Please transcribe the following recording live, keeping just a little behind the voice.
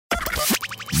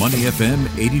Money FM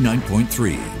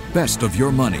 89.3. Best of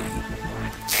your money.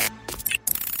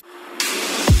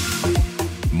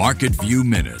 Market View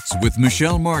Minutes with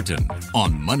Michelle Martin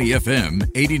on Money FM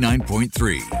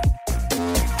 89.3.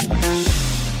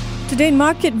 Today in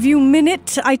Market View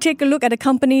Minute, I take a look at a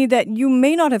company that you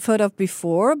may not have heard of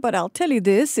before, but I'll tell you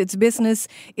this, its business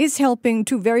is helping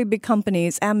two very big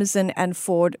companies, Amazon and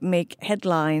Ford, make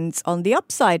headlines on the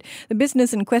upside. The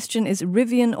business in question is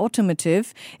Rivian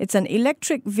Automotive. It's an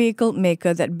electric vehicle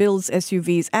maker that builds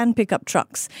SUVs and pickup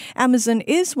trucks. Amazon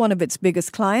is one of its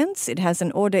biggest clients. It has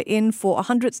an order in for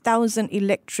 100,000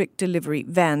 electric delivery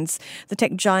vans. The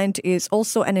tech giant is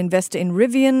also an investor in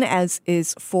Rivian, as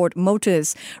is Ford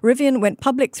Motors. Rivian went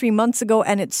public 3 months ago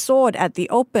and it soared at the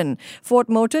open. Ford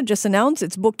Motor just announced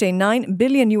it's booked a $9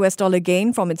 billion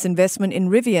gain from its investment in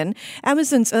Rivian.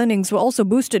 Amazon's earnings were also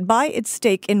boosted by its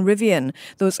stake in Rivian.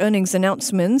 Those earnings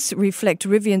announcements reflect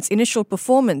Rivian's initial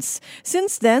performance.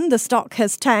 Since then, the stock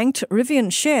has tanked.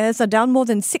 Rivian shares are down more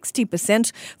than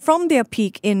 60% from their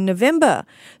peak in November.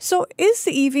 So is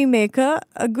the EV maker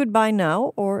a good buy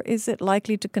now, or is it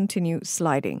likely to continue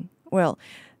sliding? Well,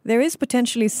 there is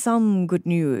potentially some good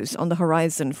news on the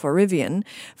horizon for Rivian.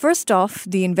 First off,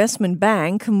 the investment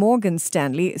bank Morgan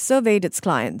Stanley surveyed its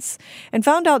clients and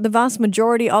found out the vast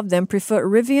majority of them prefer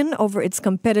Rivian over its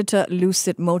competitor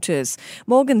Lucid Motors.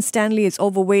 Morgan Stanley is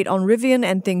overweight on Rivian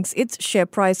and thinks its share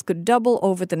price could double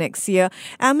over the next year.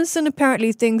 Amazon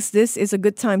apparently thinks this is a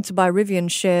good time to buy Rivian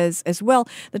shares as well.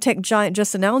 The tech giant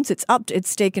just announced it's upped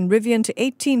its stake in Rivian to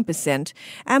 18%.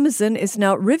 Amazon is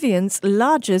now Rivian's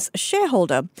largest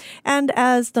shareholder. And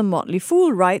as the Motley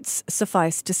Fool writes,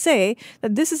 suffice to say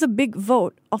that this is a big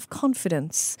vote of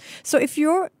confidence. So if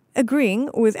you're agreeing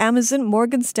with Amazon,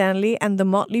 Morgan Stanley, and the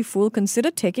Motley Fool,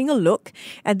 consider taking a look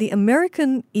at the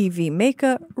American EV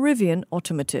maker Rivian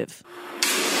Automotive.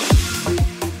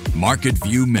 Market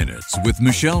View Minutes with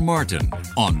Michelle Martin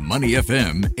on Money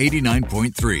FM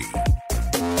 89.3.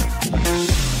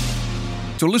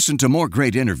 To listen to more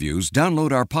great interviews,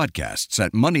 download our podcasts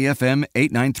at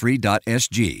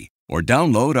moneyfm893.sg or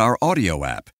download our audio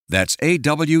app. That's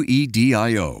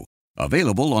AWEDIO.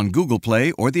 Available on Google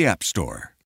Play or the App Store.